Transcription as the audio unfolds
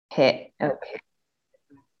Hit. Okay.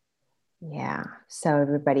 Yeah. So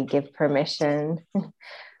everybody give permission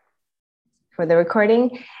for the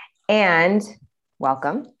recording and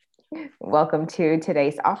welcome. Welcome to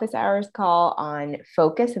today's office hours call on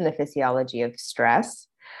focus and the physiology of stress.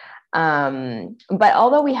 But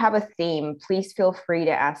although we have a theme, please feel free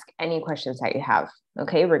to ask any questions that you have,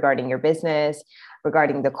 okay, regarding your business,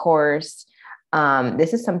 regarding the course.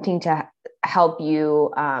 This is something to help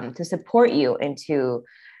you, to support you into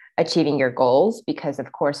achieving your goals, because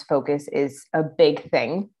of course, focus is a big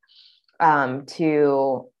thing,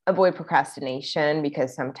 to avoid procrastination,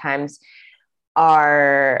 because sometimes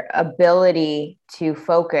our ability to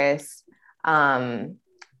focus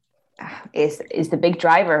is the big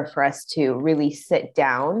driver for us to really sit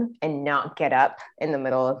down and not get up in the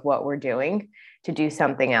middle of what we're doing to do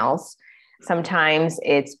something else. Sometimes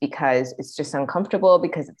it's because it's just uncomfortable,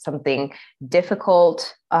 because it's something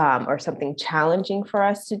difficult or something challenging for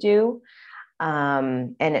us to do.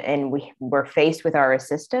 And we're faced with our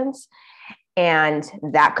resistance, and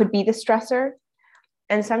that could be the stressor.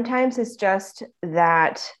 And sometimes it's just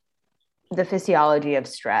that the physiology of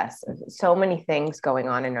stress, so many things going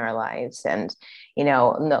on in our lives, and,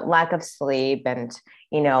 the lack of sleep, and,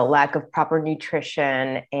 lack of proper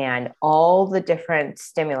nutrition, and all the different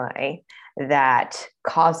stimuli that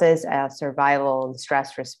causes a survival and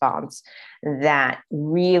stress response that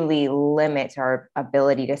really limits our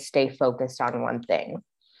ability to stay focused on one thing.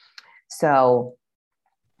 So,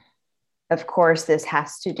 of course, this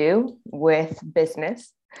has to do with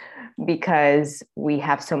business, because we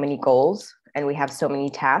have so many goals and we have so many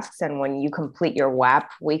tasks. And when you complete your WAP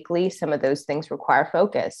weekly, some of those things require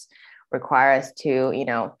focus, require us to,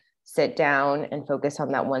 sit down and focus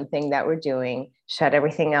on that one thing that we're doing, shut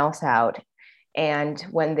everything else out. And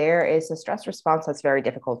when there is a stress response, that's very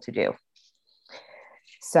difficult to do.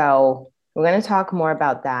 So we're going to talk more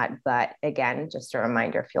about that. But again, just a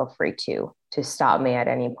reminder, feel free to stop me at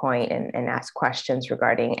any point and ask questions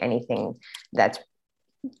regarding anything that's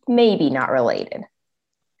maybe not related.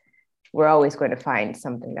 We're always going to find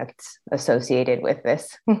something that's associated with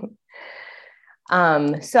this.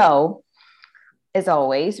 So as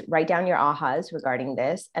always, write down your ahas regarding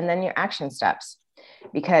this, and then your action steps.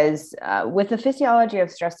 Because with the physiology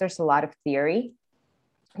of stress, there's a lot of theory.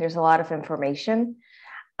 There's a lot of information.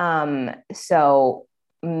 So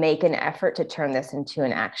make an effort to turn this into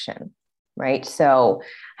an action, right? So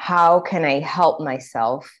how can I help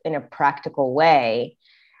myself in a practical way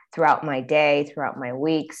throughout my day, throughout my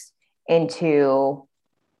weeks, into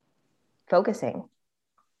focusing?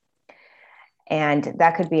 And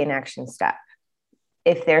that could be an action step.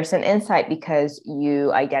 If there's an insight because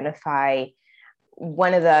you identify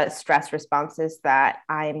one of the stress responses that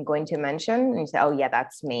I'm going to mention, and you say, oh yeah,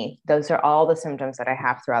 that's me. Those are all the symptoms that I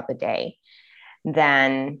have throughout the day.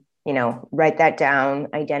 Then, write that down,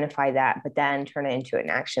 identify that, but then turn it into an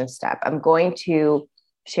action step. I'm going to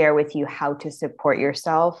share with you how to support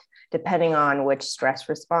yourself depending on which stress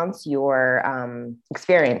response you're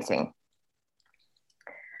experiencing.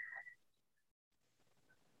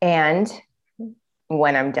 And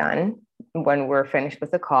when I'm done, when we're finished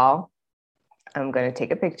with the call, I'm going to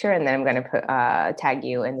take a picture, and then I'm going to tag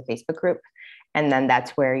you in the Facebook group. And then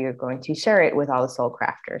that's where you're going to share it with all the soul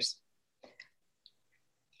crafters.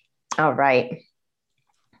 All right.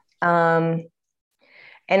 And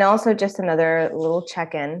also just another little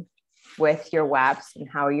check-in with your WAPs and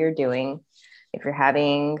how you're doing. If you're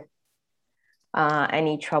having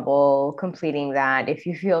any trouble completing that, if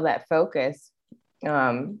you feel that focus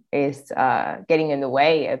is getting in the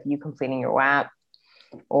way of you completing your WAP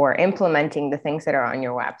or implementing the things that are on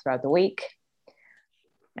your WAP throughout the week.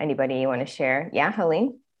 Anybody you want to share? Yeah,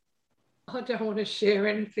 Helene? I don't want to share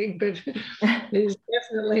anything, but it's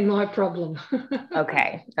definitely my problem.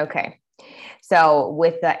 Okay. So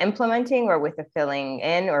with the implementing or with the filling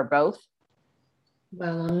in, or both?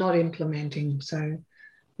 Well, I'm not implementing, so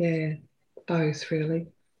yeah, both really.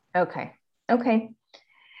 Okay.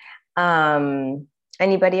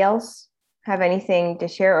 Anybody else have anything to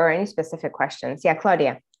share or any specific questions? Yeah,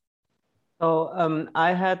 Claudia. So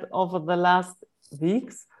I had over the last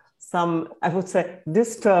weeks some, I would say,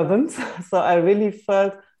 disturbance. So I really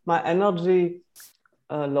felt my energy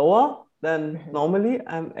lower than normally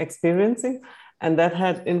I'm experiencing. And that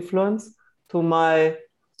had influence to my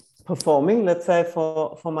performing, let's say,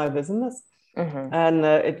 for my business. And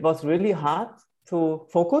it was really hard to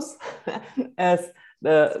focus as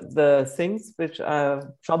the things which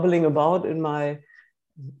are troubling about in my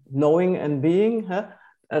knowing and being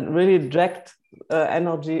really dragged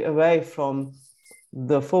energy away from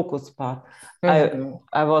the focus part. Mm-hmm.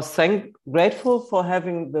 I was grateful for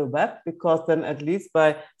having the web, because then at least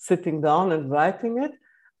by sitting down and writing it,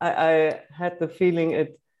 I had the feeling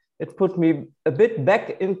it put me a bit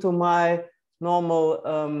back into my normal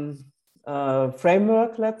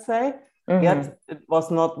framework, let's say. Mm-hmm. Yet it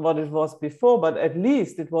was not what it was before, but at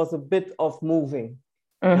least it was a bit of moving.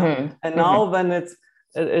 Mm-hmm. Yeah? And now when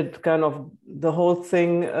it kind of, the whole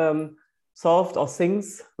thing solved, or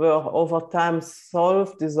things were over time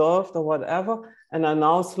solved, dissolved, or whatever, and I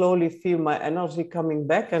now slowly feel my energy coming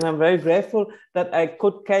back, and I'm very grateful that I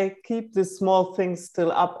could keep these small things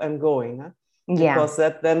still up and going. Huh? Yeah. Because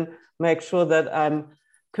that then makes sure that I'm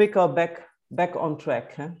quicker back on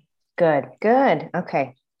track. Huh? Good.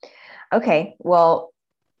 Okay. Well,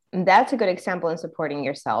 that's a good example in supporting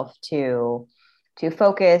yourself to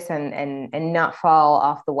focus and not fall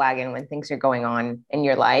off the wagon when things are going on in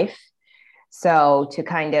your life. So to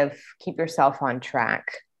kind of keep yourself on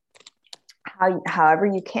track, however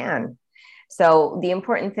you can. So the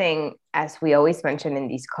important thing, as we always mention in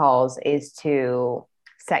these calls, is to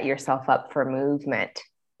set yourself up for movement,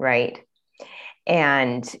 right?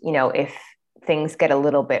 And, if things get a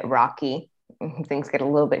little bit rocky, things get a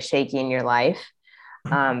little bit shaky in your life,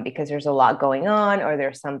 because there's a lot going on, or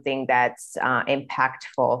there's something that's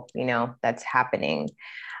impactful, that's happening,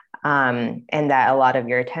 and that a lot of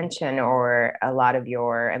your attention or a lot of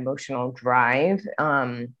your emotional drive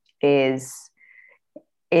is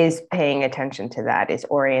paying attention to that, is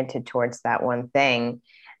oriented towards that one thing,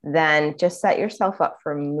 then just set yourself up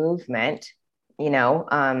for movement. We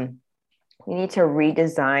need to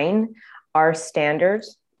redesign our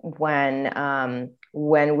standards when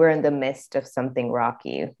we're in the midst of something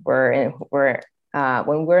rocky. When we're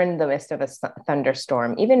in the midst of a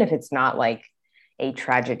thunderstorm, even if it's not like a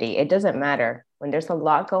tragedy, it doesn't matter. When there's a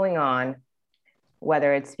lot going on,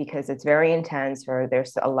 whether it's because it's very intense or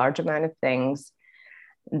there's a large amount of things,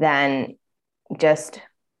 then just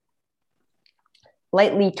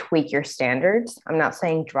lightly tweak your standards. I'm not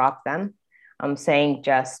saying drop them. I'm saying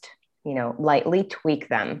just, lightly tweak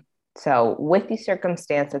them. So with the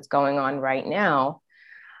circumstance that's going on right now,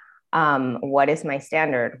 what is my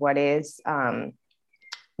standard? What is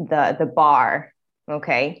the bar,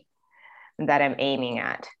 okay, that I'm aiming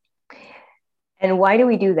at? And why do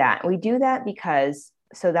we do that? We do that because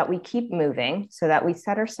so that we keep moving, so that we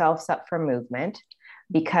set ourselves up for movement.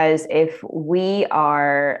 Because if we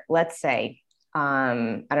are, let's say,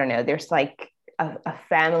 I don't know, there's like a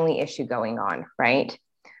family issue going on, right?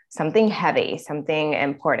 Something heavy, something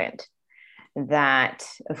important, that,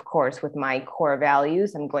 of course, with my core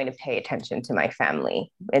values, I'm going to pay attention to my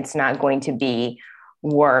family. It's not going to be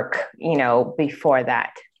work, before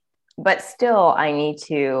that. But still, I need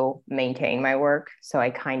to maintain my work. So I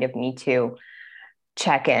kind of need to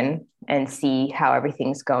check in and see how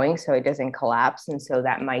everything's going so it doesn't collapse, and so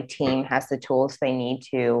that my team has the tools they need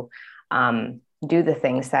to do the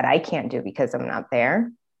things that I can't do because I'm not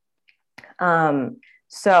there.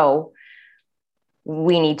 So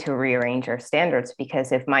we need to rearrange our standards,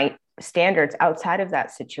 because if my standards outside of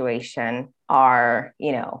that situation are,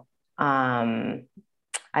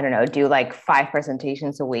 I don't know, do like 5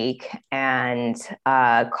 presentations a week and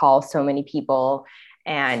call so many people,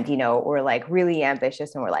 and we're like really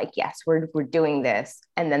ambitious, and we're like, yes, we're doing this,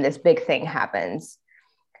 and then this big thing happens,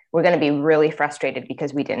 we're going to be really frustrated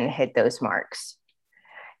because we didn't hit those marks.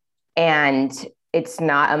 And it's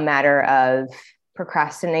not a matter of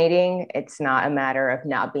procrastinating. It's not a matter of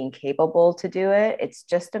not being capable to do it. It's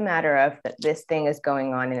just a matter of that this thing is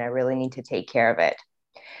going on and I really need to take care of it.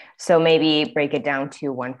 So maybe break it down to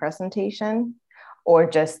 1 presentation, or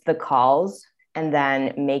just the calls, and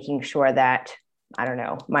then making sure that, I don't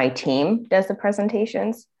know, my team does the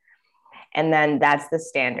presentations. And then that's the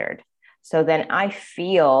standard. So then I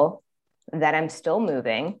feel that I'm still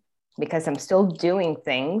moving because I'm still doing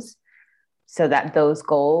things so that those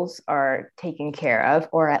goals are taken care of,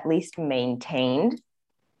 or at least maintained,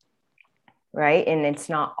 right? And it's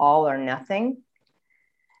not all or nothing.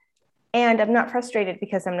 And I'm not frustrated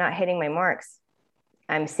because I'm not hitting my marks.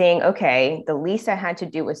 I'm saying, okay, the least I had to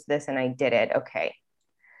do was this and I did it. Okay,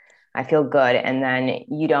 I feel good. And then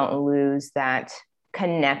you don't lose that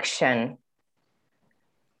connection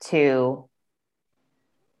to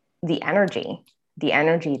the energy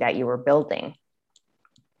that you were building.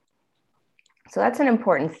 So that's an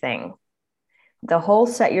important thing. The whole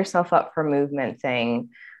set yourself up for movement thing,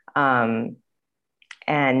 the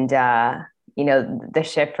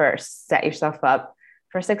shift for set yourself up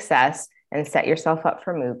for success and set yourself up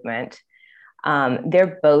for movement.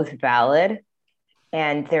 They're both valid,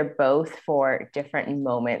 and they're both for different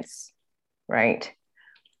moments, right?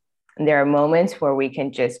 There are moments where we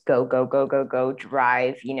can just go,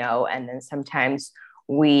 drive, and then sometimes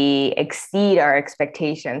we exceed our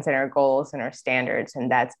expectations and our goals and our standards,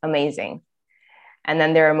 and that's amazing. And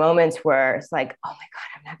then there are moments where it's like, oh my God,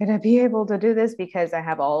 I'm not going to be able to do this because I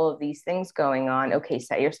have all of these things going on. Okay,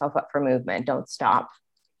 set yourself up for movement. Don't stop.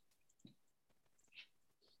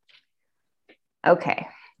 Okay.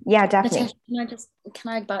 Yeah, definitely. Natasha,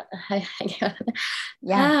 hi.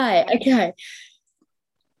 Yeah. Hi. Okay.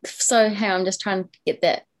 So, hey, I'm just trying to get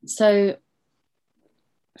that. So,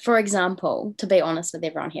 for example, to be honest with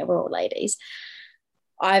everyone here, we're all ladies.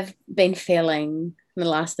 I've been feeling in the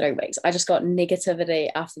last 3 weeks, I just got negativity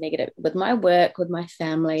after negative with my work, with my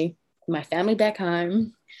family back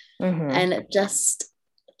home, and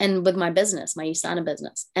with my business, my Usana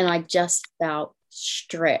business. And I just felt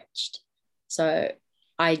stretched. So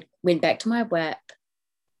I went back to my work,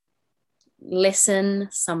 lessen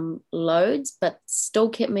some loads, but still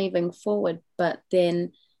kept moving forward. But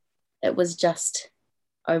then it was just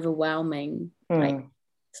overwhelming.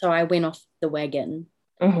 So I went off the wagon.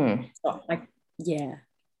 So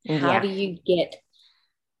how do you get,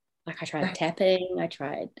 I tried tapping, I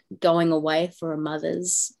tried going away for a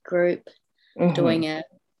mother's group, doing it,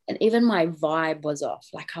 and even my vibe was off.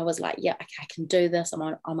 I was like, yeah, I can do this. I'm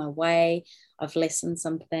on my way. I've lessened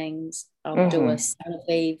some things. I'll do a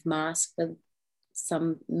SCYWT mask with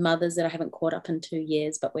some mothers that I haven't caught up in 2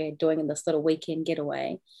 years, but we're doing this little weekend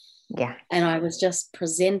getaway. Yeah. And I was just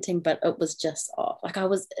presenting, but it was just off. I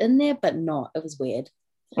was in there, but not. It was weird.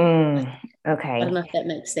 Okay. I don't know if that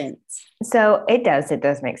makes sense. So it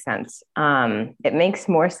does make sense. It makes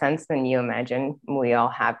more sense than you imagine. We all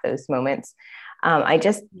have those moments. I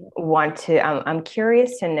just want to, I'm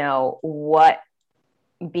curious to know what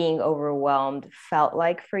being overwhelmed felt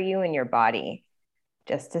like for you in your body,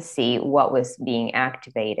 just to see what was being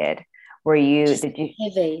activated. Did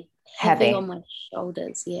you heavy on my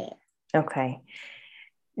shoulders? Yeah. Okay.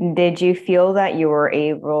 Did you feel that you were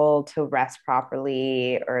able to rest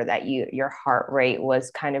properly, or that your heart rate was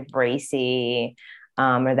kind of racy,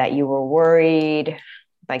 or that you were worried,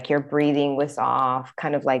 like your breathing was off,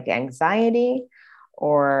 kind of like anxiety,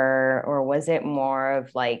 or was it more of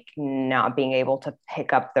like not being able to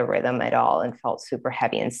pick up the rhythm at all and felt super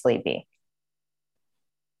heavy and sleepy?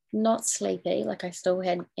 Not sleepy, I still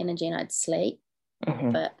had energy and I'd sleep,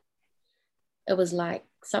 but it was like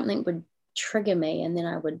something would trigger me and then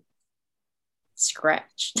I would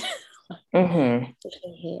scratch.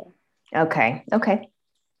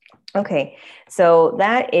 Okay. So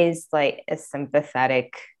that is like a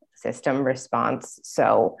sympathetic system response.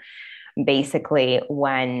 So basically,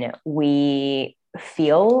 when we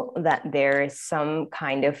feel that there is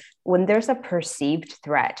when there's a perceived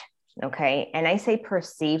threat, okay, and I say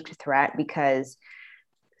perceived threat because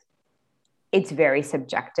it's very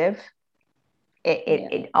subjective.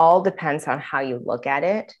 It all depends on how you look at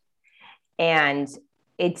it. And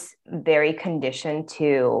it's very conditioned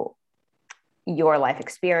to your life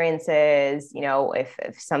experiences,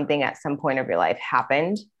 if something at some point of your life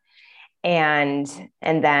happened and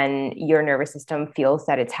then your nervous system feels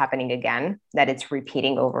that it's happening again, that it's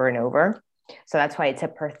repeating over and over. So that's why it's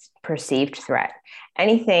a perceived threat.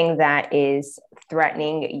 Anything that is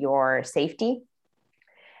threatening your safety,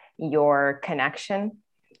 your connection,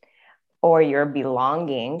 or your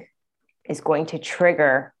belonging is going to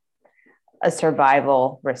trigger a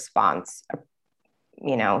survival response,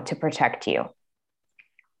 to protect you.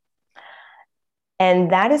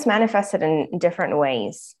 And that is manifested in different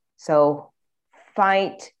ways. So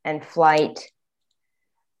fight and flight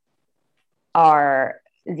are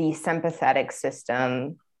the sympathetic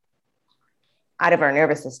system out of our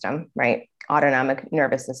nervous system, right? Autonomic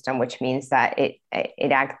nervous system, which means that it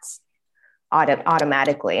acts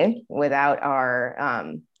automatically without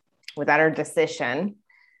our decision.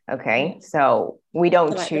 Okay, so we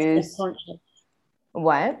don't choose.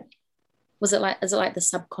 What was it like? Is it like the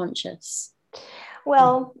subconscious?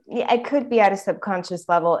 Well, yeah, it could be at a subconscious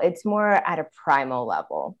level. It's more at a primal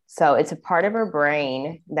level. So it's a part of our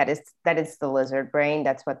brain that is the lizard brain.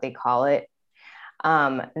 That's what they call it.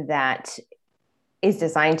 That is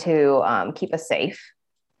designed to keep us safe,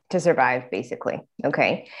 to survive, basically.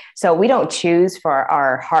 Okay. So we don't choose for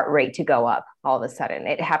our heart rate to go up all of a sudden.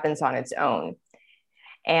 It happens on its own.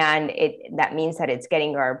 And that means that it's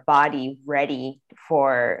getting our body ready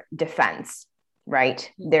for defense,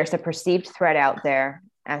 right? There's a perceived threat out there,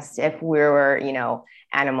 as if we were,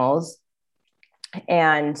 animals.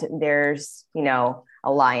 And there's,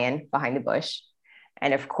 a lion behind the bush.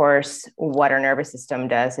 And of course, what our nervous system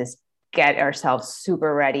does is get ourselves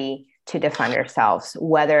super ready to defend ourselves,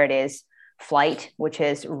 whether it is flight, which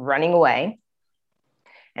is running away,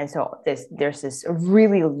 And so there's this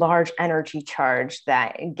really large energy charge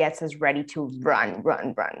that gets us ready to run.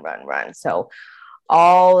 So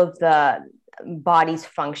all of the body's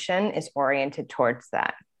function is oriented towards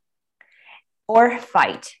that. Or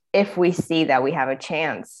fight if we see that we have a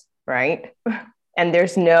chance, right? And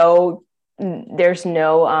there's no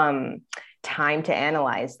time to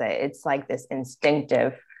analyze that. It's like this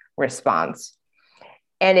instinctive response.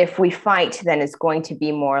 And if we fight, then it's going to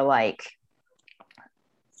be more like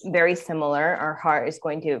very similar. Our heart is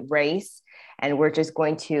going to race and we're just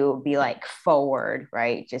going to be like forward,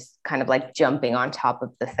 right? Just kind of like jumping on top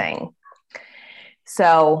of the thing.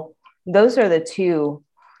 So those are the two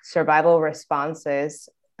survival responses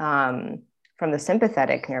from the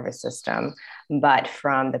sympathetic nervous system, but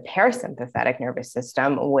from the parasympathetic nervous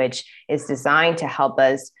system, which is designed to help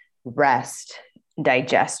us rest,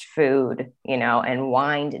 digest food, and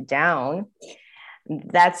wind down.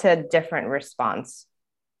 That's a different response.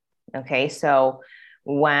 Okay, so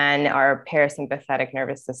when our parasympathetic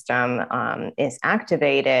nervous system is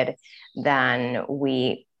activated, then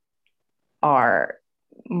we are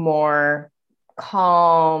more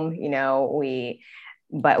calm,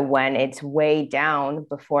 but when it's way down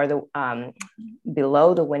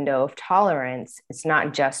below the window of tolerance, it's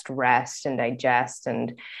not just rest and digest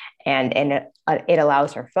and it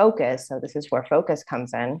allows our focus. So this is where focus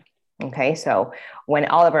comes in. Okay, so when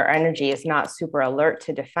all of our energy is not super alert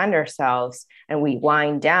to defend ourselves and we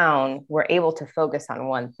wind down, we're able to focus on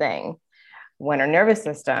one thing. When our nervous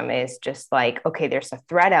system is just like, okay, there's a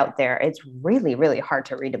threat out there, it's really, really hard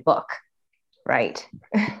to read a book, right?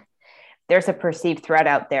 There's a perceived threat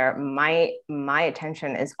out there. My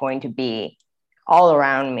attention is going to be all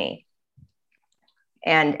around me.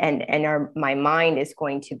 And my mind is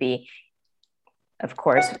going to be, of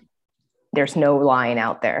course, there's no lion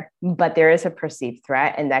out there, but there is a perceived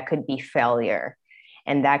threat, and that could be failure,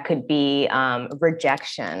 and that could be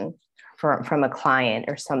rejection from a client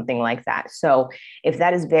or something like that. So if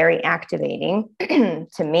that is very activating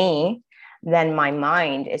to me, then my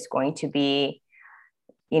mind is going to be,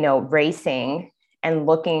 racing and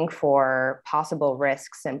looking for possible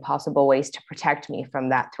risks and possible ways to protect me from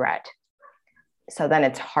that threat. So then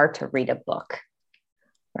it's hard to read a book,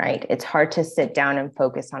 right? It's hard to sit down and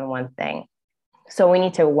focus on one thing. So we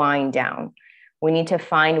need to wind down. We need to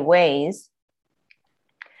find ways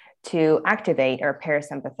to activate our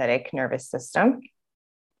parasympathetic nervous system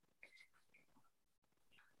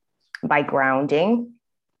by grounding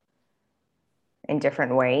in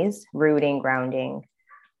different ways, rooting, grounding,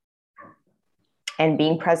 and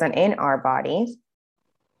being present in our bodies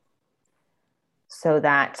so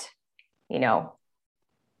that,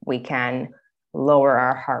 we can lower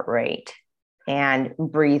our heart rate and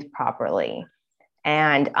breathe properly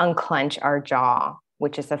and unclench our jaw,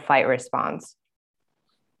 which is a fight response.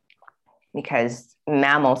 Because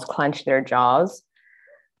mammals clench their jaws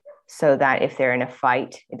so that if they're in a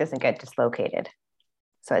fight, it doesn't get dislocated.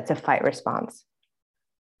 So it's a fight response.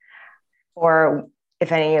 Or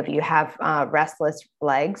if any of you have restless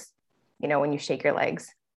legs, when you shake your legs,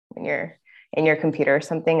 when you're in your computer or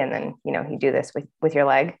something, and then, you do this with your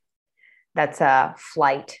leg, that's a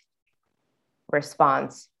flight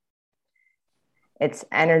response. It's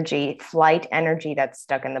energy, flight energy that's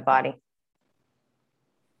stuck in the body.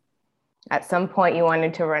 At some point, you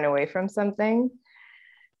wanted to run away from something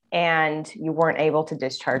and you weren't able to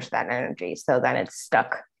discharge that energy. So then it's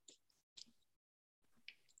stuck.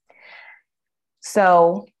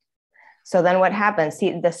 So then what happens?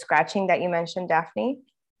 See the scratching that you mentioned, Daphne,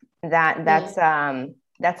 that's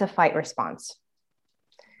a fight response.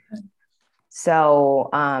 So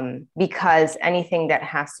because anything that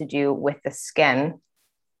has to do with the skin,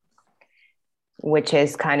 which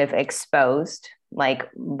is kind of exposed, like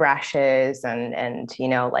rashes and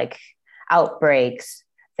like outbreaks,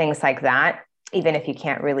 things like that, even if you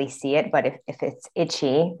can't really see it, but if it's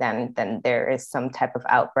itchy, then there is some type of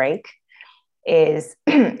outbreak. It's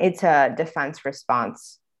a defense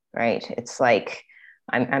response, right? It's like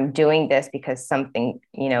I'm doing this because something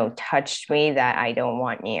touched me that I don't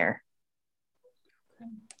want near.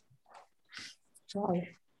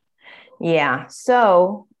 Yeah.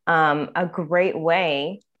 So a great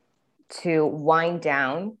way to wind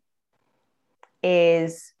down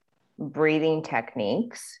is breathing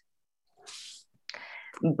techniques,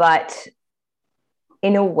 but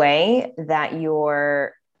in a way that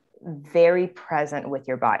you're very present with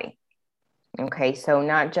your body. Okay. So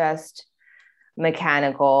not just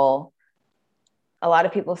mechanical. A lot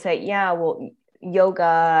of people say, yeah, well,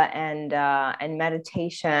 yoga and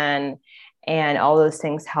meditation and all those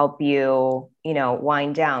things help you,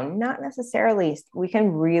 wind down. Not necessarily. We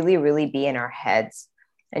can really, really be in our heads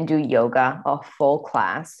and do yoga, a full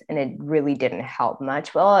class, and it really didn't help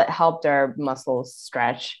much. Well, it helped our muscles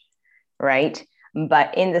stretch, right?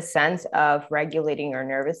 But in the sense of regulating your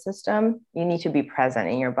nervous system, you need to be present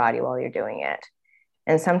in your body while you're doing it.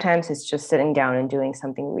 And sometimes it's just sitting down and doing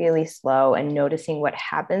something really slow and noticing what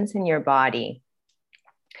happens in your body.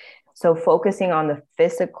 So focusing on the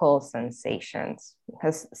physical sensations,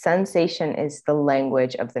 because sensation is the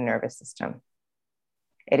language of the nervous system.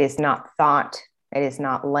 It is not thought. It is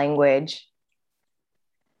not language.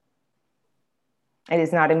 It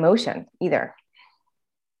is not emotion either.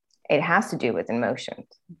 It has to do with emotions,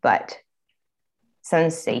 but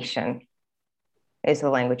sensation is the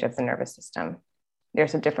language of the nervous system.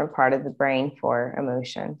 There's a different part of the brain for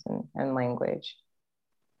emotions and language.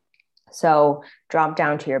 So drop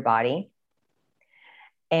down to your body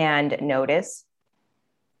and notice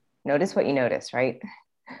what you notice, right?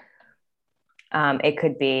 It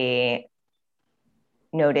could be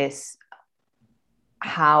notice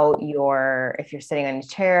how if you're sitting on a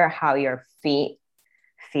chair, how your feet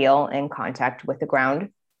feel in contact with the ground.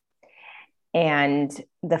 And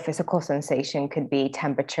the physical sensation could be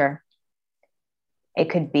temperature. It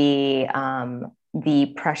could be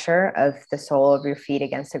the pressure of the sole of your feet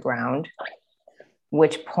against the ground,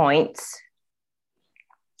 which points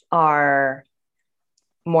are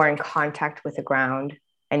more in contact with the ground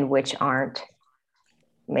and which aren't,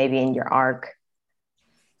 maybe in your arc.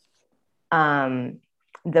 The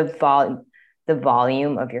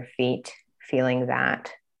volume of your feet, feeling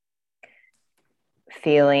that.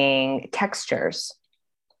 Feeling textures,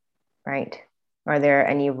 right? Are there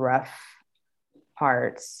any rough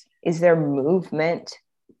parts? Is there movement,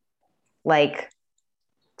 like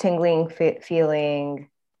tingling, feeling,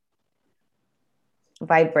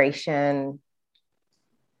 vibration?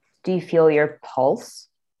 Do you feel your pulse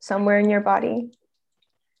somewhere in your body?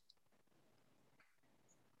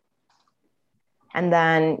 And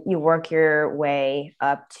then you work your way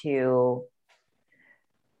up to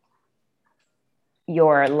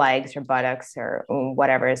your legs or buttocks or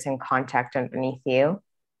whatever is in contact underneath you.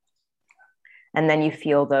 And then you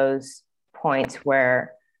feel those points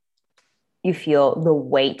where you feel the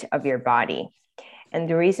weight of your body. And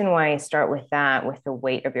the reason why I start with that, with the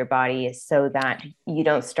weight of your body, is so that you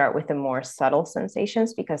don't start with the more subtle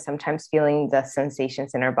sensations, because sometimes feeling the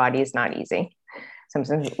sensations in our body is not easy.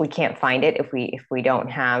 Sometimes we can't find it if we don't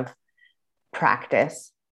have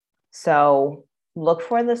practice. So look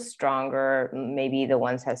for the stronger, maybe the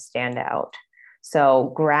ones that stand out.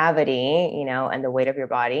 So gravity, and the weight of your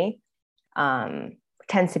body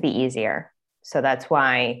tends to be easier. So that's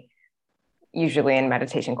why usually in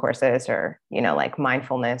meditation courses or, like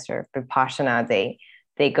mindfulness or Vipassana,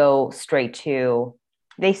 they go straight to,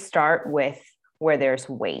 they start with where there's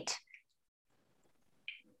weight.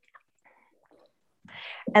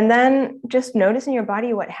 And then just notice in your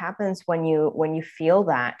body what happens when you feel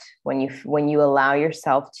that, when you allow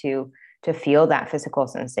yourself to feel that physical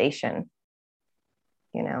sensation.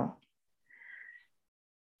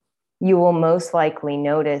 You will most likely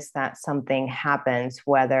notice that something happens,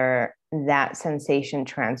 whether that sensation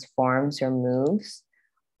transforms or moves,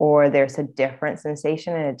 or there's a different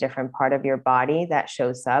sensation in a different part of your body that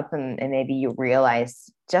shows up, and maybe you realize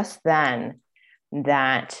just then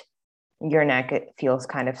that your neck feels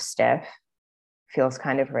kind of stiff, feels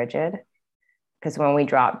kind of rigid, because when we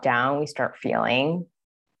drop down, we start feeling,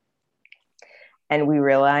 and we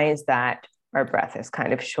realize that our breath is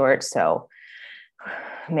kind of short. So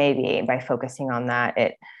maybe by focusing on that,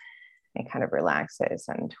 it kind of relaxes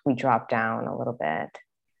and we drop down a little bit,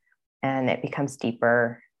 and it becomes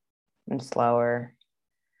deeper and slower.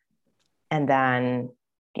 And then,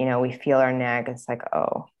 we feel our neck. It's like,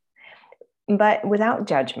 oh, but without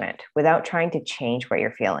judgment, without trying to change what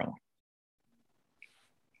you're feeling.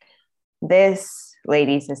 This,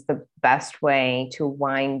 ladies, is the best way to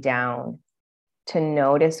wind down, to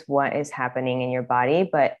notice what is happening in your body,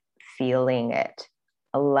 but feeling it,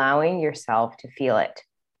 allowing yourself to feel it.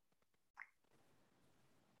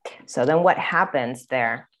 So then what happens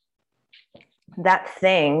there? That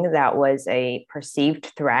thing that was a perceived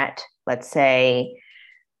threat, let's say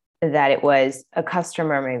that it was a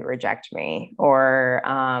customer may reject me, or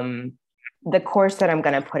the course that I'm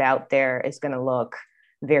going to put out there is going to look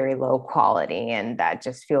very low quality, and that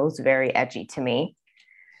just feels very edgy to me.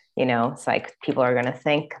 It's like people are going to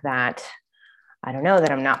think that, I don't know,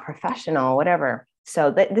 that I'm not professional, whatever.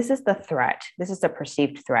 So this is the threat. This is the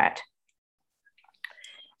perceived threat.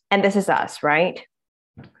 And this is us, right?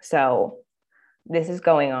 So this is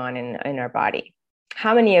going on in our body.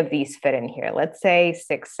 How many of these fit in here? Let's say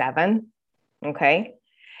 6, 7. Okay.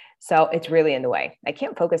 So it's really in the way. I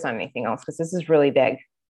can't focus on anything else because this is really big.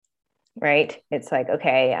 right? It's like,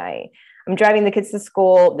 okay, I'm driving the kids to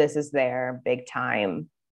school. This is their big time,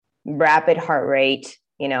 rapid heart rate.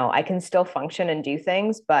 I can still function and do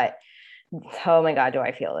things, but oh my God, do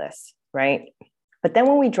I feel this, right? But then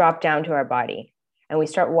when we drop down to our body and we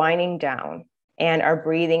start winding down and our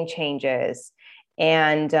breathing changes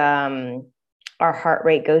and our heart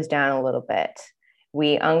rate goes down a little bit,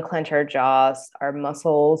 we unclench our jaws, our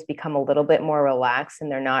muscles become a little bit more relaxed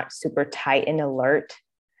and they're not super tight and alert.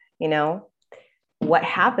 What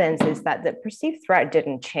happens is that the perceived threat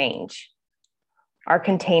didn't change. Our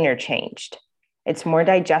container changed. It's more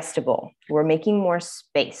digestible. We're making more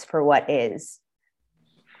space for what is.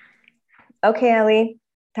 Okay, Ellie,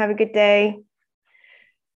 have a good day.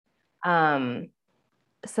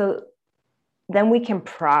 So then we can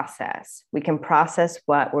process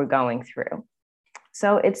what we're going through.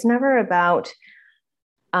 So it's never about,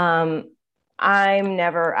 I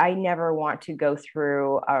never want to go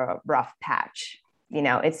through a rough patch.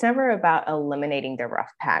 It's never about eliminating the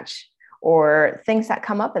rough patch or things that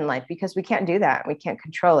come up in life, because we can't do that. We can't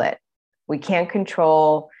control it. We can't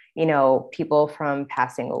control, people from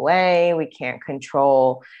passing away. We can't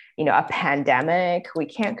control, a pandemic. We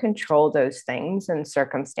can't control those things and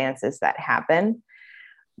circumstances that happen,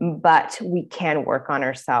 but we can work on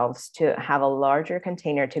ourselves to have a larger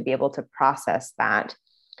container to be able to process that.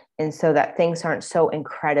 And so that things aren't so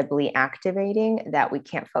incredibly activating that we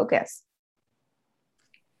can't focus.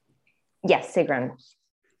 Yes, Sigrun.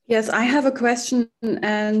 Yes, I have a question,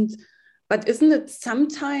 but isn't it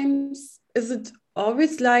sometimes, is it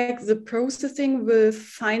always like the processing will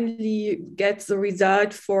finally get the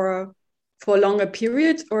result for a longer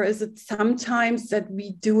period, or is it sometimes that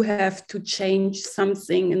we do have to change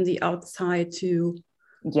something in the outside to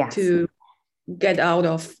get out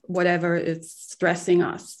of whatever is stressing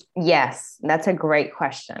us? Yes, that's a great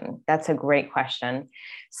question.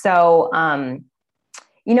 So,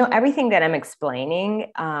 everything that I'm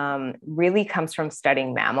explaining really comes from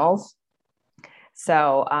studying mammals.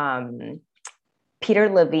 So Peter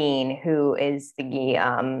Levine, who is the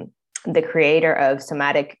creator of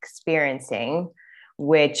somatic experiencing,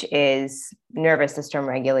 which is nervous system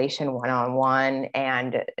regulation one-on-one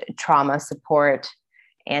and trauma support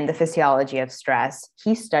and the physiology of stress,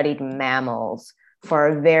 he studied mammals for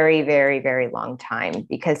a very, very, very long time,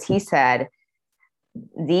 because he said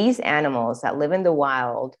these animals that live in the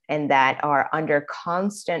wild and that are under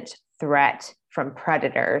constant threat from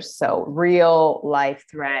predators, so real life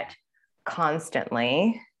threat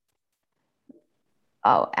constantly.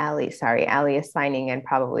 Oh, Allie is signing in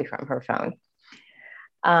probably from her phone.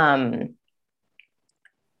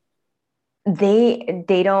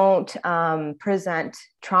 They don't present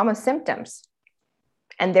trauma symptoms,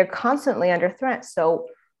 and they're constantly under threat. So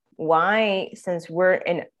why, since we're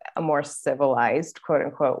in a more civilized, quote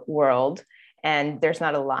unquote, world, and there's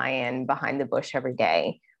not a lion behind the bush every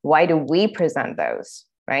day, why do we present those,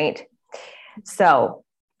 right? So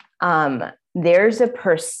there's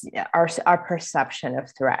our perception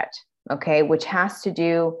of threat, okay, which has to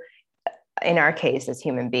do, in our case as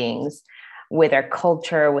human beings, with our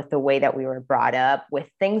culture, with the way that we were brought up, with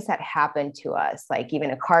things that happen to us, like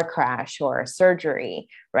even a car crash or a surgery,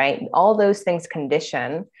 right? All those things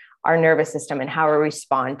condition our nervous system and how we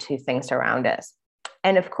respond to things around us.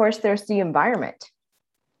 And of course, there's the environment,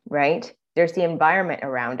 right? There's the environment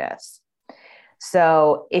around us.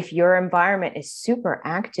 So if your environment is super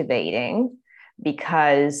activating,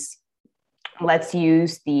 because let's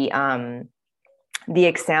use the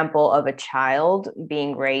example of a child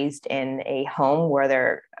being raised in a home where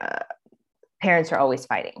their parents are always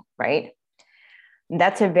fighting, right?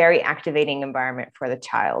 That's a very activating environment for the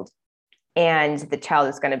child. And the child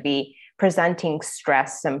is going to be presenting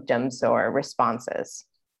stress symptoms or responses.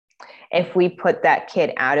 If we put that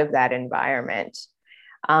kid out of that environment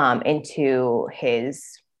into his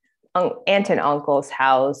aunt and uncle's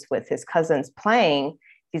house with his cousins playing,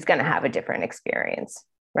 he's going to have a different experience,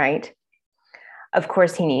 right? Of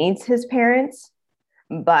course, he needs his parents,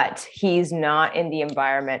 but he's not in the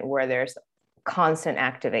environment where there's constant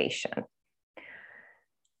activation.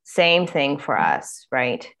 Same thing for us,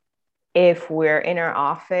 right? If we're in our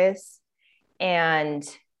office and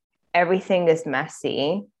everything is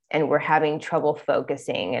messy and we're having trouble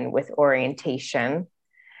focusing and with orientation,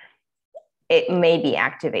 it may be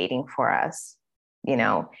activating for us.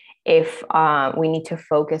 If we need to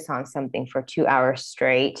focus on something for 2 hours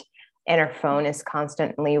straight and our phone is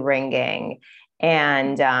constantly ringing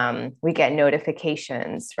and we get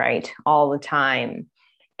notifications, right, all the time.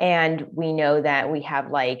 And we know that we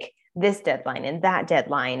have like this deadline and that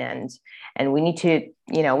deadline, and we need to,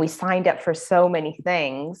 we signed up for so many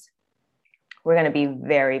things. we're going to be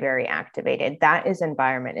very, very activated. That is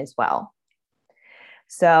environment as well.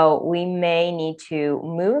 So we may need to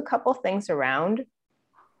move a couple things around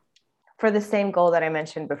for the same goal that I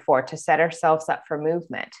mentioned before, to set ourselves up for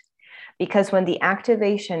movement. Because when the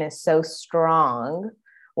activation is so strong,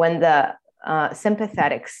 when the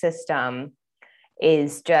sympathetic system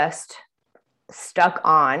is just stuck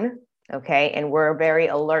on, okay, and we're very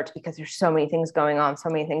alert because there's so many things going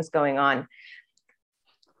on,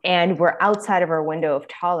 and we're outside of our window of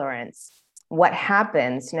tolerance, what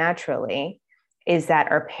happens naturally is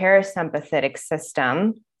that our parasympathetic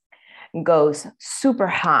system goes super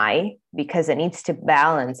high because it needs to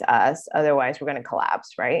balance us. Otherwise, we're going to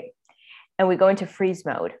collapse, right? And we go into freeze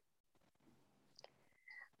mode.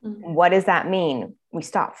 Mm-hmm. What does that mean? We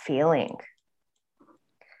stop feeling.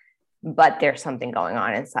 But there's something going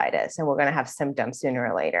on inside us, and we're going to have symptoms sooner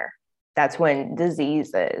or later. That's when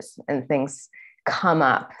diseases and things come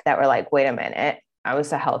up that we're like, wait a minute, I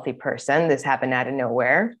was a healthy person. This happened out of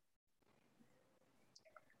nowhere.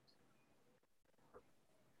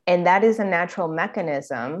 And that is a natural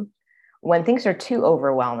mechanism when things are too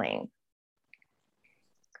overwhelming.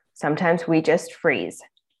 Sometimes we just freeze.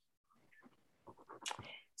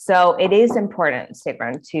 So it is important,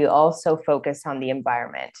 Sigrun, to also focus on the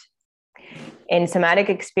environment. In somatic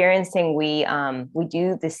experiencing, we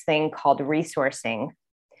do this thing called resourcing,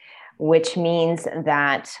 which means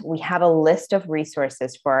that we have a list of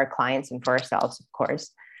resources for our clients and for ourselves, of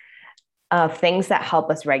course, of things that help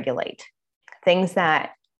us regulate, things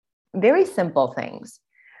that, very simple things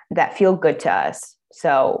that feel good to us.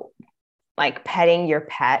 So like petting your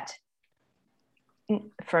pet.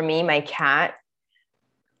 For me, my cat,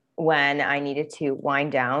 when I needed to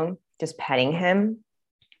wind down, just petting him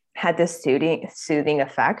had this soothing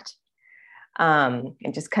effect, and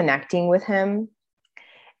just connecting with him.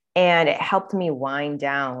 And it helped me wind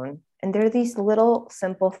down. And there are these little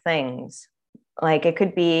simple things. Like it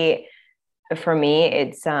could be, for me,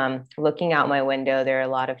 it's looking out my window. There are a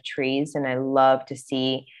lot of trees, and I love to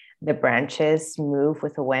see the branches move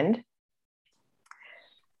with the wind.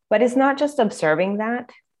 But it's not just observing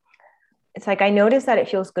that. It's like, I notice that it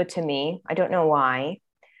feels good to me. I don't know why.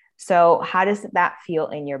 So how does that feel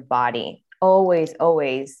in your body? Always,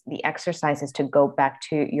 always the exercise is to go back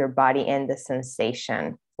to your body and the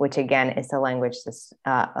sensation, which again is the language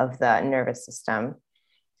of the nervous system.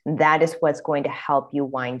 That is what's going to help you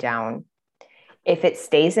wind down. If it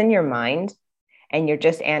stays in your mind and you're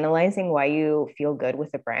just analyzing why you feel good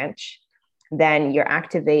with a branch, then you're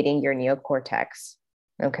activating your neocortex,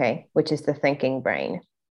 okay, which is the thinking brain.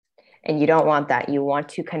 And you don't want that. You want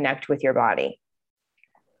to connect with your body.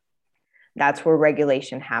 That's where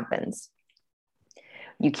regulation happens.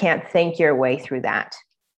 You can't think your way through that.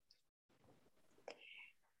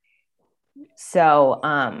 So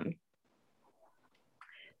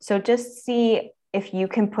just see if you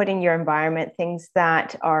can put in your environment things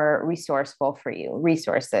that are resourceful for you,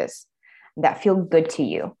 resources that feel good to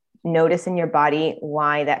you. Notice in your body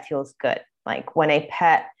why that feels good. Like when I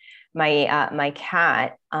pet my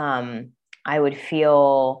cat, I would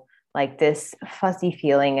feel like this fuzzy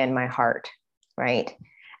feeling in my heart, right?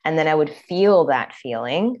 And then I would feel that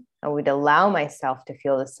feeling. I would allow myself to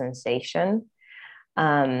feel the sensation.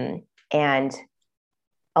 And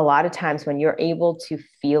a lot of times when you're able to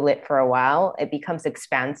feel it for a while, it becomes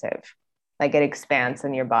expansive, like it expands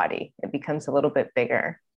in your body. It becomes a little bit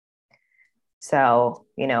bigger. So,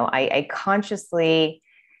 I consciously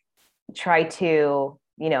try to,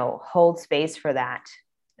 hold space for that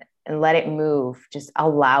and let it move. Just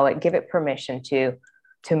allow it, give it permission to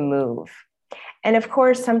move. And of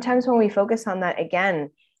course, sometimes when we focus on that,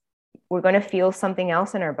 again, we're going to feel something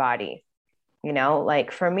else in our body.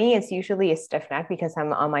 Like for me, it's usually a stiff neck because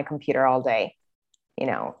I'm on my computer all day,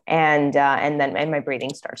 and then my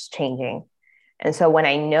breathing starts changing. And so when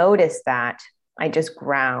I notice that, I just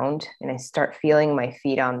ground and I start feeling my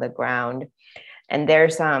feet on the ground. And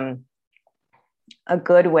there's a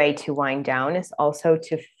good way to wind down is also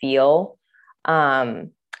to feel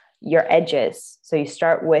your edges. So you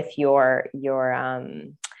start with your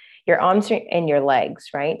arms and your legs,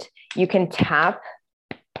 right? You can tap,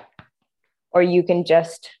 or you can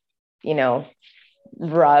just,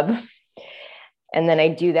 rub. And then I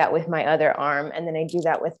do that with my other arm. And then I do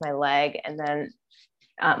that with my leg, and then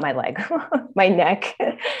my neck,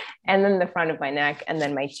 and then the front of my neck, and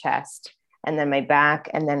then my chest, and then my back,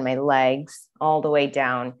 and then my legs, all the way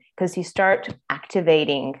down. Because you start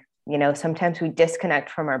activating, sometimes we disconnect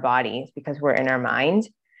from our bodies because we're in our mind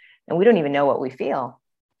and we don't even know what we feel.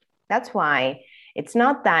 That's why it's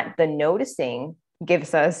not that the noticing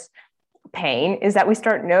gives us pain, is that we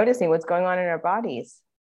start noticing what's going on in our bodies.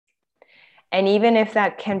 And even if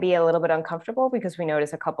that can be a little bit uncomfortable because we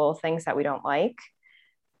notice a couple of things that we don't like,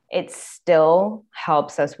 it still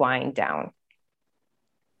helps us wind down.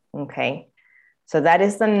 Okay. So that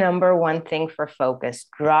is the number one thing for focus.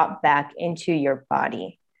 Drop back into your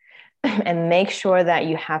body and make sure that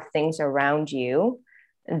you have things around you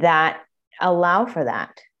that allow for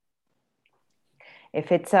that.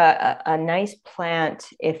 If it's a nice plant,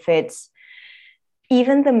 if it's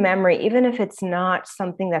even the memory, even if it's not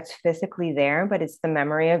something that's physically there, but it's the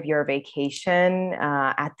memory of your vacation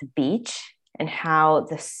at the beach and how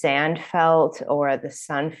the sand felt or the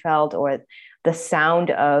sun felt or the sound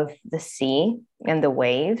of the sea and the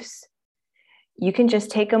waves, you can just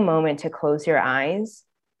take a moment to close your eyes,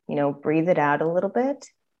 breathe it out a little bit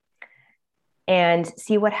and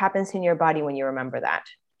see what happens in your body when you remember that.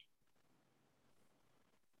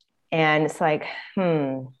 And it's like,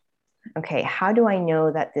 okay, how do I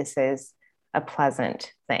know that this is a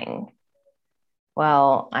pleasant thing?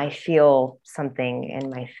 Well, I feel something in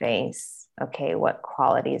my face. Okay, what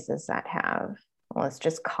qualities does that have? Well, it's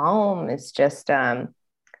just calm. It's just a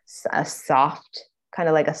soft, kind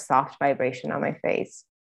of like a soft vibration on my face.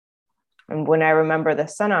 And when I remember the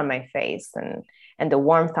sun on my face and the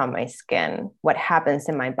warmth on my skin, what happens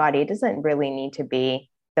in my body, it doesn't really need to be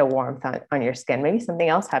the warmth on your skin. Maybe something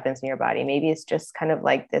else happens in your body. Maybe it's just kind of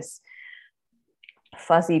like this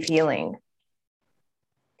fuzzy feeling.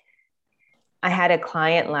 I had a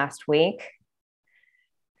client last week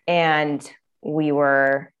and we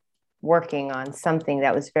were working on something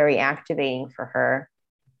that was very activating for her.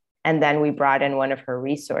 And then we brought in one of her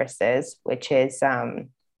resources, which is the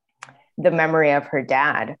memory of her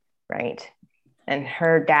dad, right? And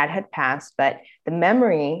her dad had passed, but the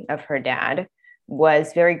memory of her dad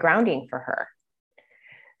was very grounding for her.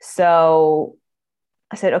 So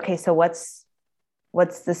I said, okay, so what's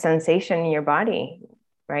the sensation in your body,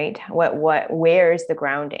 right? Where's the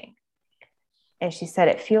grounding? And she said,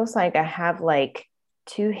 it feels like I have like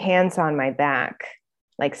two hands on my back,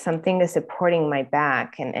 like something is supporting my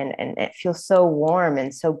back and it feels so warm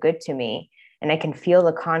and so good to me. And I can feel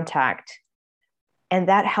the contact. And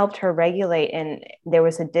that helped her regulate. And there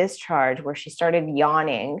was a discharge where she started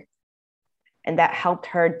yawning. And that helped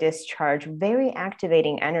her discharge very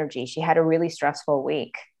activating energy. She had a really stressful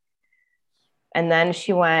week. And then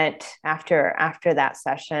she went, after that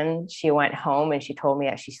session, she went home and she told me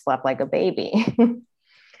that she slept like a baby.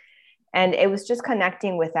 And it was just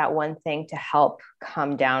connecting with that one thing to help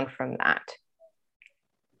come down from that.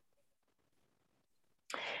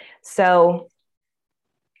 So,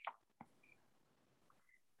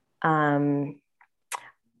 I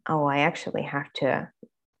actually have to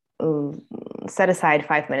set aside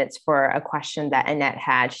 5 minutes for a question that Annette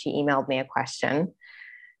had. She emailed me a question.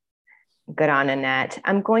 Good on, Annette.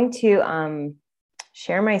 I'm going to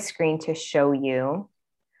share my screen to show you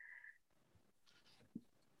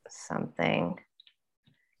something.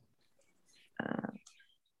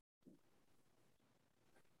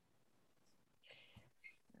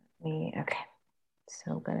 Okay,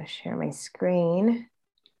 so I'm going to share my screen.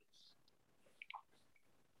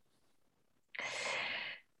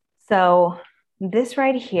 So this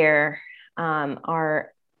right here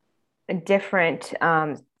are different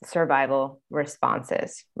survival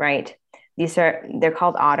responses, right? They're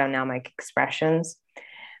called autonomic expressions.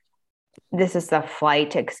 This is the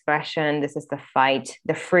flight expression. This is the fight,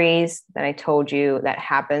 the freeze that I told you that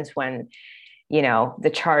happens when,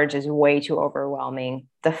 the charge is way too overwhelming.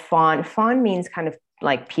 The fawn means kind of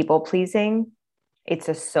like people pleasing. It's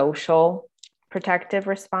a social protective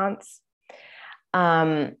response.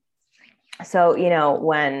 So,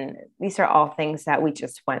 when these are all things that we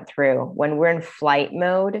just went through, when we're in flight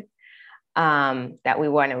mode, that we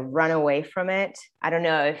want to run away from it. I don't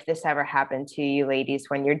know if this ever happened to you ladies,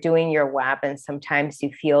 when you're doing your WAP and sometimes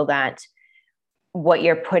you feel that what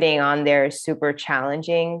you're putting on there is super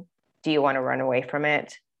challenging. Do you want to run away from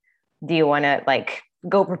it? Do you want to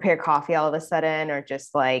go prepare coffee all of a sudden, or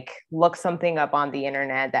just look something up on the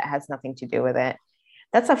internet that has nothing to do with it?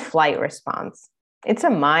 That's a flight response. It's a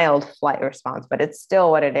mild flight response, but it's still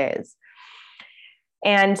what it is.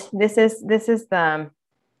 And this is the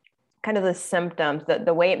kind of the symptoms,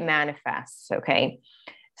 the way it manifests. Okay.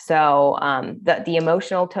 So the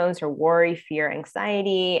emotional tones are worry, fear,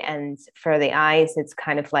 anxiety. And for the eyes, it's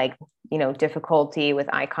kind of difficulty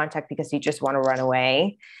with eye contact because you just want to run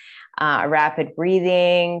away. Rapid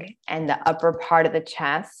breathing and the upper part of the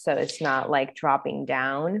chest. So it's not dropping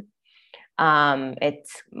down.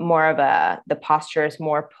 It's more of the posture is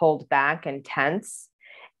more pulled back and tense.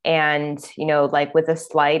 And, with the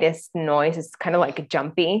slightest noise, it's kind of like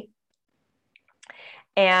jumpy.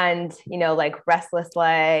 And, restless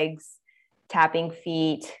legs, tapping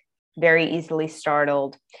feet, very easily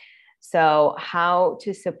startled. So how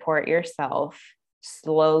to support yourself,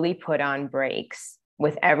 slowly put on brakes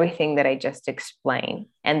with everything that I just explained.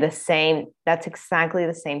 And that's exactly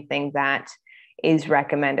the same thing that is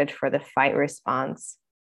recommended for the fight response.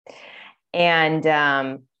 And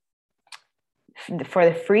for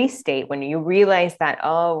the free state, when you realize that,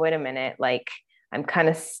 oh, wait a minute, like I'm kind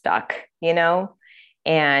of stuck,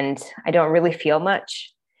 and I don't really feel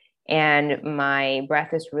much. And my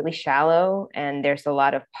breath is really shallow and there's a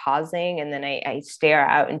lot of pausing. And then I stare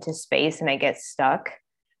out into space and I get stuck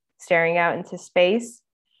staring out into space.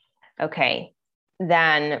 Okay,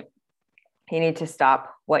 then you need to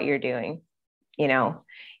stop what you're doing. You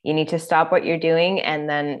need to stop what you're doing and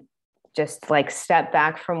then just like step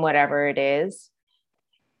back from whatever it is.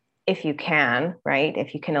 If you can, right?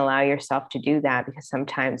 If you can allow yourself to do that, because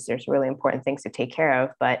sometimes there's really important things to take care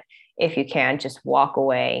of. But if you can, just walk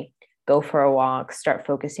away, go for a walk, start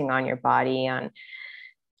focusing on your body, on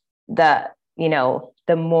the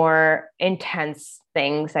more intense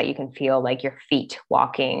things that you can feel, like your feet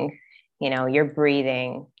walking, your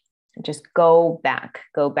breathing. Just go back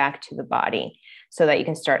to the body so that you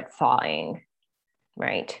can start thawing,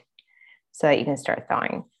 right? So that you can start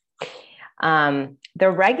thawing. The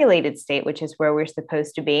regulated state, which is where we're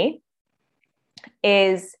supposed to be,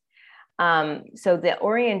 is so the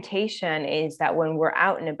orientation is that when we're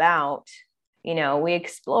out and about, we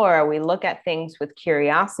explore, we look at things with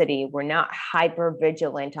curiosity. We're not hyper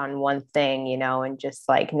vigilant on one thing, and just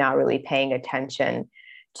like not really paying attention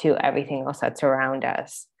to everything else that's around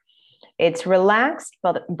us. It's relaxed,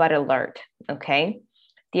 but alert. Okay.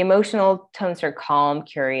 The emotional tones are calm,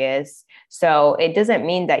 curious. So it doesn't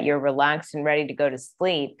mean that you're relaxed and ready to go to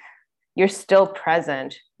sleep. You're still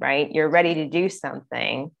present, right? You're ready to do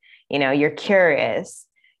something. You're curious.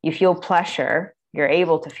 You feel pleasure. You're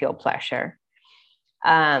able to feel pleasure.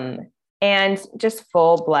 And just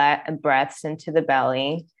full breaths into the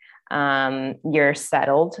belly. You're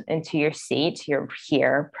settled into your seat. You're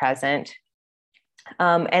here, present.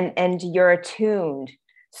 And you're attuned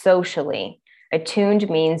socially. Attuned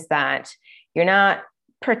means that you're not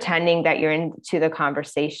pretending that you're into the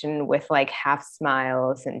conversation with like half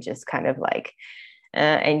smiles and just kind of like,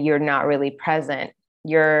 and you're not really present.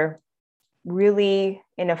 You're really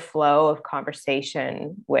in a flow of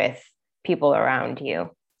conversation with people around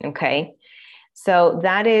you. Okay. So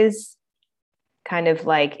that is kind of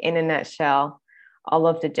like, in a nutshell, all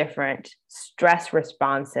of the different stress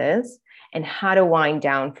responses and how to wind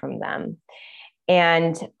down from them.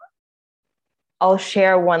 And I'll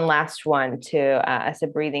share one last one as a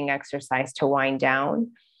breathing exercise to wind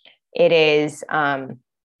down. It is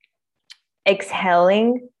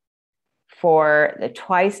exhaling for the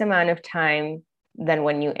twice amount of time than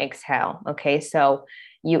when you exhale. Okay, so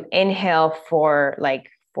you inhale for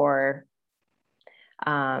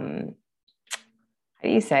how do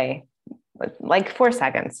you say, like 4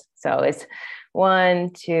 seconds. So it's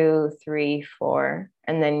 1, 2, 3, 4.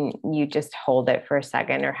 And then you just hold it for a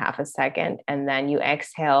second or half a second. And then you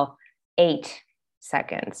exhale 8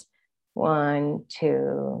 seconds. 1,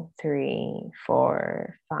 2, 3,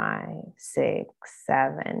 4, 5, 6,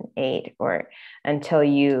 7, 8, or until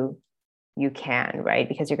you can, right?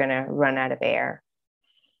 Because you're going to run out of air.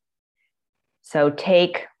 So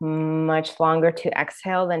take much longer to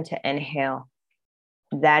exhale than to inhale.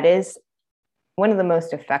 That is one of the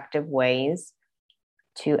most effective ways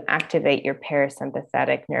to activate your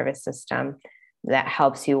parasympathetic nervous system that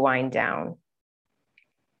helps you wind down.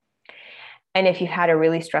 And if you had a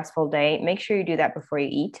really stressful day, make sure you do that before you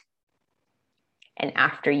eat and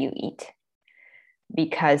after you eat,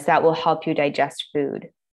 because that will help you digest food.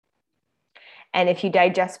 And if you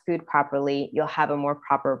digest food properly, you'll have a more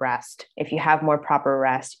proper rest. If you have more proper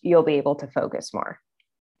rest, you'll be able to focus more.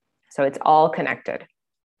 So it's all connected.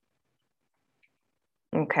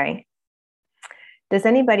 Okay. Does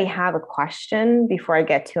anybody have a question before I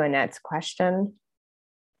get to Annette's question?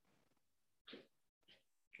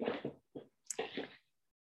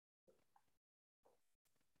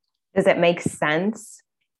 Does it make sense?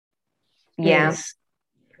 Yes.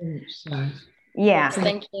 Yeah. Yeah.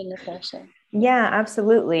 Thank you, Natasha. Yeah,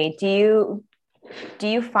 absolutely. Do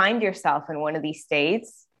you find yourself in one of these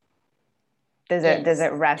states? Does it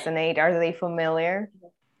resonate? Are they familiar?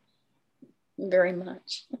 Very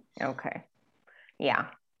much. Okay. Yeah.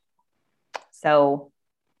 So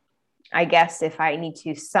I guess if I need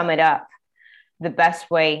to sum it up, the best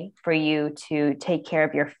way for you to take care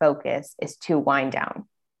of your focus is to wind down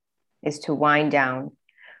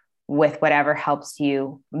with whatever helps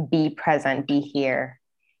you be present, be here.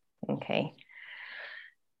 Okay.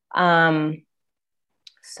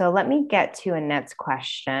 So let me get to Annette's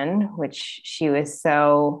question, which she was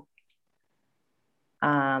so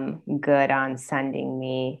good on sending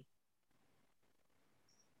me.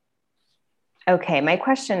 Okay, my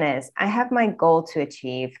question is, I have my goal to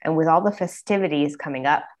achieve, and with all the festivities coming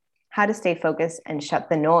up, how to stay focused and shut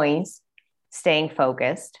the noise, staying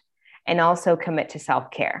focused, and also commit to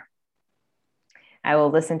self-care. I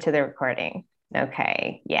will listen to the recording.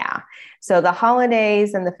 Okay, yeah. So the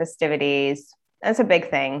holidays and the festivities, that's a big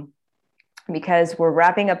thing because we're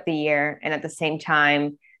wrapping up the year, and at the same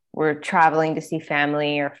time, we're traveling to see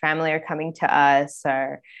family, or family are coming to us,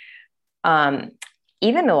 or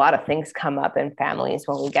even a lot of things come up in families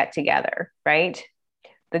when we get together, right?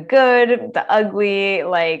 The good, the ugly,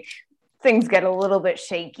 like things get a little bit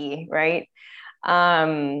shaky, right?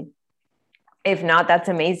 If not, that's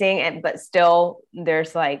amazing. But still,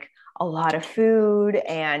 there's like a lot of food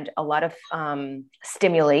and a lot of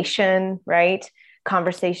stimulation, right?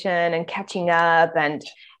 Conversation and catching up and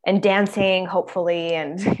dancing, hopefully,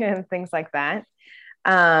 and things like that.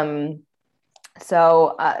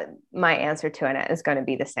 So my answer to Annette is going to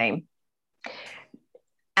be the same.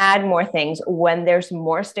 Add more things when there's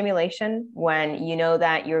more stimulation, when you know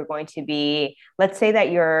that you're going to be, let's say that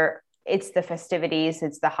it's the festivities,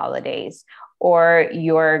 it's the holidays, or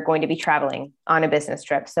you're going to be traveling on a business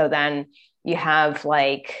trip. So then you have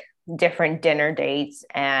like different dinner dates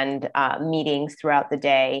and meetings throughout the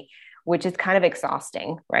day, which is kind of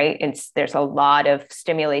exhausting, right? There's a lot of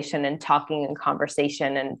stimulation and talking and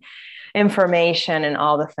conversation and information and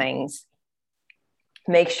all the things.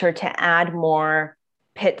 Make sure to add more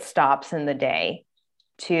pit stops in the day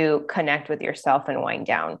to connect with yourself and wind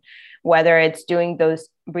down, whether it's doing those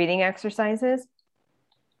breathing exercises.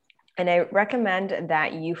 And I recommend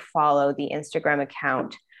that you follow the Instagram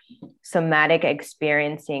account Somatic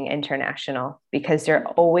Experiencing International, because they're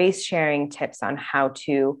always sharing tips on how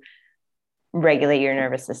to regulate your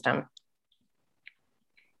nervous system.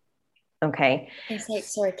 Okay. Can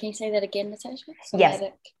you say that again, Natasha? Yes.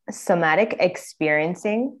 Somatic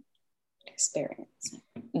Experiencing.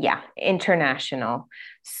 Yeah, International.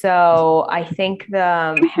 So I think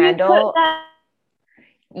the handle.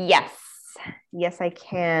 Yes, I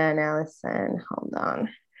can, Allison. Hold on.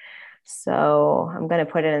 So I'm going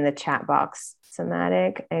to put it in the chat box.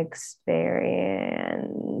 Somatic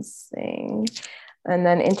Experiencing. And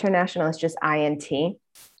then International is just INT.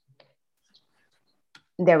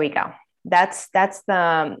 There we go. That's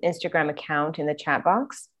the Instagram account in the chat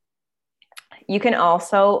box. You can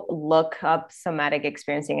also look up Somatic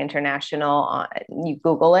Experiencing International. You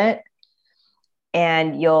Google it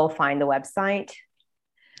and you'll find the website.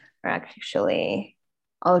 Or actually,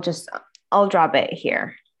 I'll drop it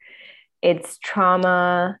here. It's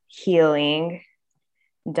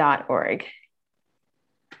traumahealing.org.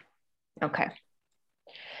 Okay.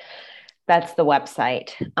 That's the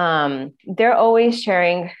website. They're always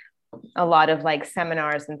sharing a lot of like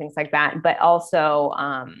seminars and things like that, but also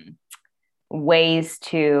ways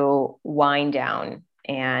to wind down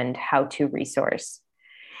and how to resource.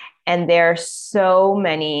 And there are so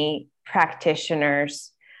many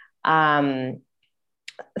practitioners, therapists,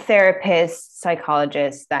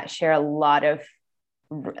 psychologists that share a lot of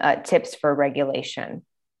tips for regulation.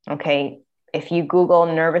 Okay. If you Google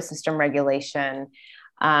nervous system regulation,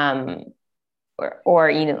 or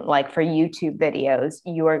you know, like for YouTube videos,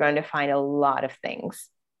 you are going to find a lot of things,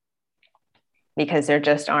 because there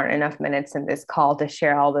just aren't enough minutes in this call to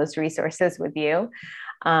share all those resources with you.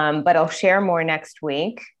 But I'll share more next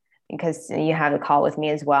week because you have a call with me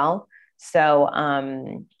as well. So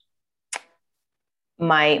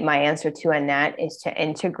my answer to Annette is to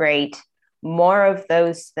integrate more of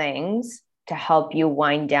those things to help you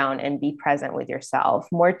wind down and be present with yourself.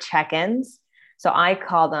 More check-ins. So I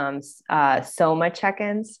call them soma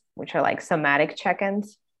check-ins, which are like somatic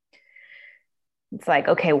check-ins. It's like,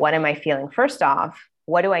 okay, what am I feeling? First off,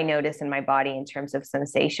 what do I notice in my body in terms of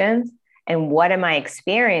sensations? And what am I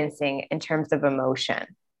experiencing in terms of emotion?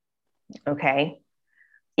 Okay.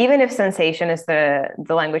 Even if sensation is the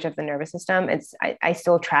language of the nervous system, I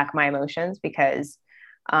still track my emotions, because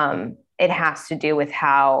it has to do with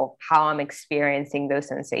how I'm experiencing those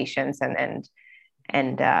sensations and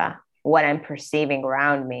what I'm perceiving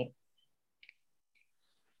around me.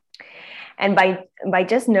 And by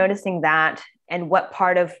just noticing that and what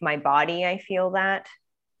part of my body I feel that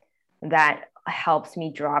helps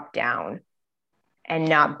me drop down and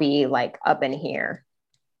not be like up in here.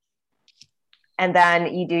 And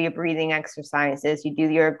then you do your breathing exercises, you do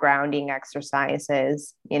your grounding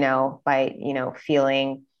exercises, you know, by, you know,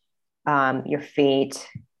 feeling your feet,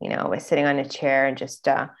 you know, by sitting on a chair and just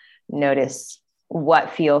notice what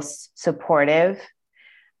feels supportive.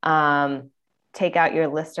 Take out your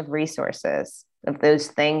list of resources, of those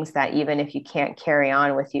things that even if you can't carry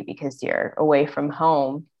on with you because you're away from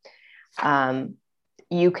home,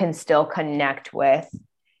 you can still connect with,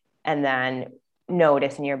 and then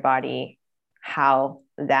notice in your body how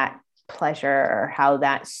that pleasure or how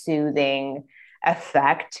that soothing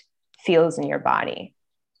effect feels in your body.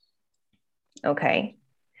 Okay.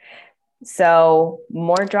 So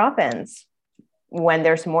more drop-ins. When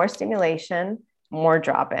there's more stimulation, more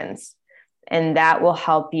drop-ins. And that will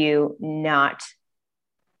help you not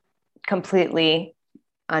completely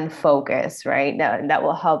unfocus, right? That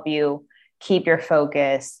will help you keep your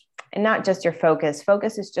focus, and not just your focus.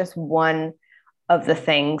 Focus is just one of the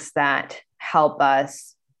things that help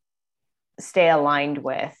us stay aligned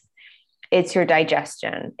with. It's your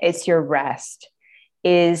digestion, it's your rest,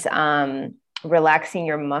 is relaxing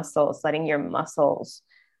your muscles, letting your muscles,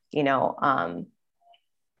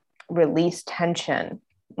 release tension.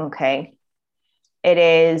 Okay. It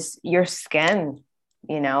is your skin,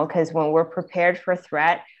 because when we're prepared for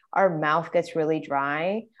threat, our mouth gets really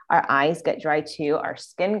dry, our eyes get dry too, our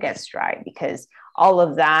skin gets dry, because all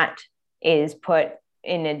of that is put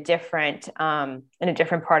in a different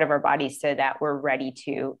part of our body so that we're ready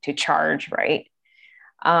to charge, right?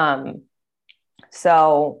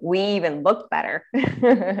 So we even look better.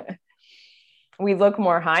 We look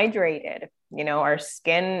more hydrated, our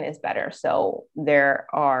skin is better. So there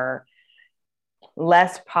are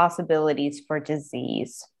less possibilities for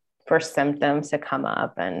disease, for symptoms to come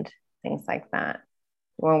up and things like that.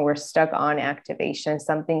 When we're stuck on activation,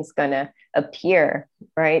 something's going to appear,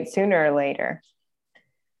 right? Sooner or later.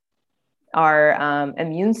 Our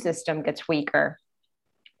immune system gets weaker.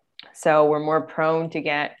 So we're more prone to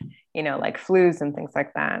get, like flus and things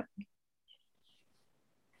like that.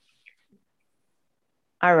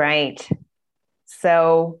 All right.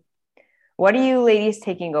 So what are you ladies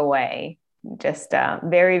taking away? Just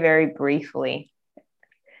very, very briefly,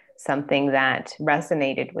 something that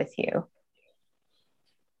resonated with you.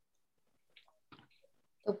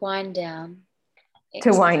 The wind down.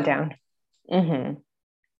 To wind down. Mm-hmm.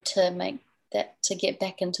 To get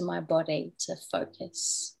back into my body, to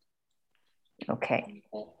focus. Okay.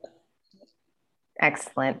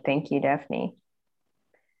 Excellent. Thank you, Daphne.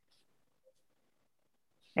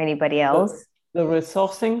 Anybody else? The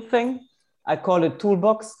resourcing thing, I call it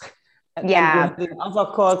toolbox. Yeah. And in other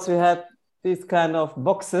calls, we had these kind of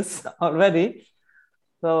boxes already.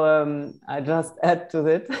 So I just add to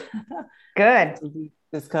it. Good.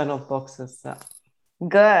 This kind of boxes. Yeah.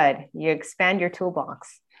 Good. You expand your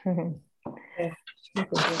toolbox. And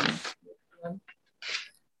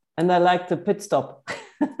I like the pit stop.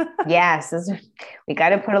 Yes. We got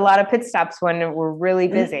to put a lot of pit stops when we're really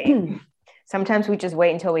busy. Sometimes we just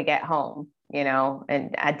wait until we get home,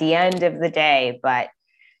 and at the end of the day, but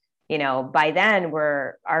by then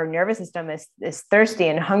our nervous system is thirsty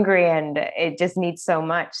and hungry, and it just needs so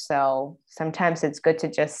much. So sometimes it's good to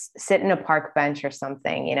just sit in a park bench or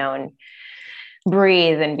something, and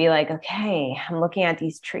breathe and be like, okay, I'm looking at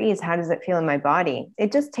these trees. How does it feel in my body?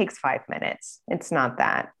 It just takes 5 minutes. It's not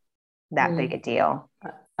that big a deal.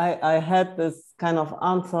 I had this kind of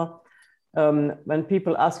answer when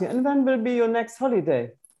people ask me, and when will be your next holiday?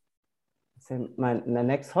 I say, my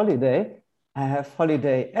next holiday? I have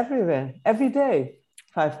holiday everywhere, every day.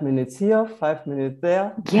 5 minutes here, 5 minutes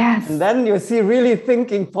there. Yes. And then you see really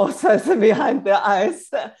thinking process behind their eyes.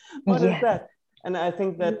 What is that? And I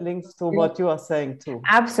think that links to what you are saying too.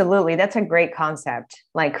 Absolutely. That's a great concept.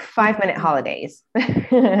 Like 5-minute holidays.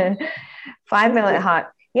 5-minute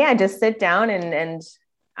yeah, just sit down and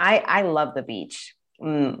I love the beach.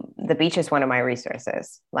 The beach is one of my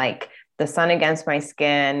resources. Like the sun against my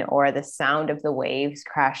skin, or the sound of the waves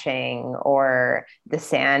crashing, or the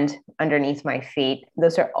sand underneath my feet.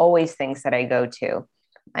 Those are always things that I go to.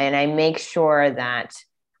 And I make sure that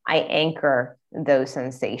I anchor those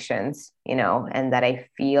sensations, and that I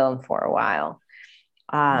feel them for a while.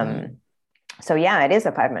 So yeah, it is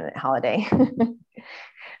a 5-minute holiday.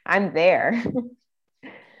 I'm there.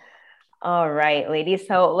 All right, ladies.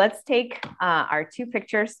 So let's take our 2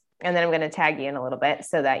 pictures, and then I'm going to tag you in a little bit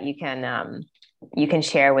so that you can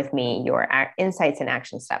share with me your insights and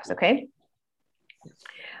action steps. Okay.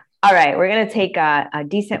 All right. We're going to take a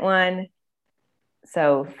decent one.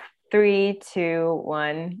 So 3, 2,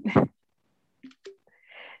 1.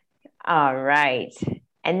 All right.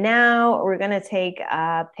 And now we're going to take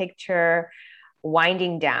a picture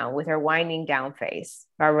winding down, with our winding down face,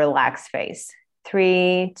 our relaxed face.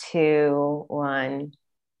 3, 2, 1.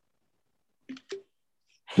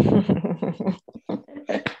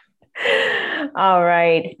 All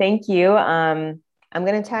right. Thank you. I'm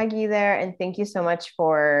going to tag you there. And thank you so much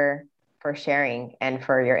for sharing and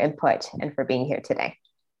for your input and for being here today.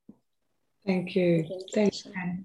 Thank you. Thank you. Thanks, Anne.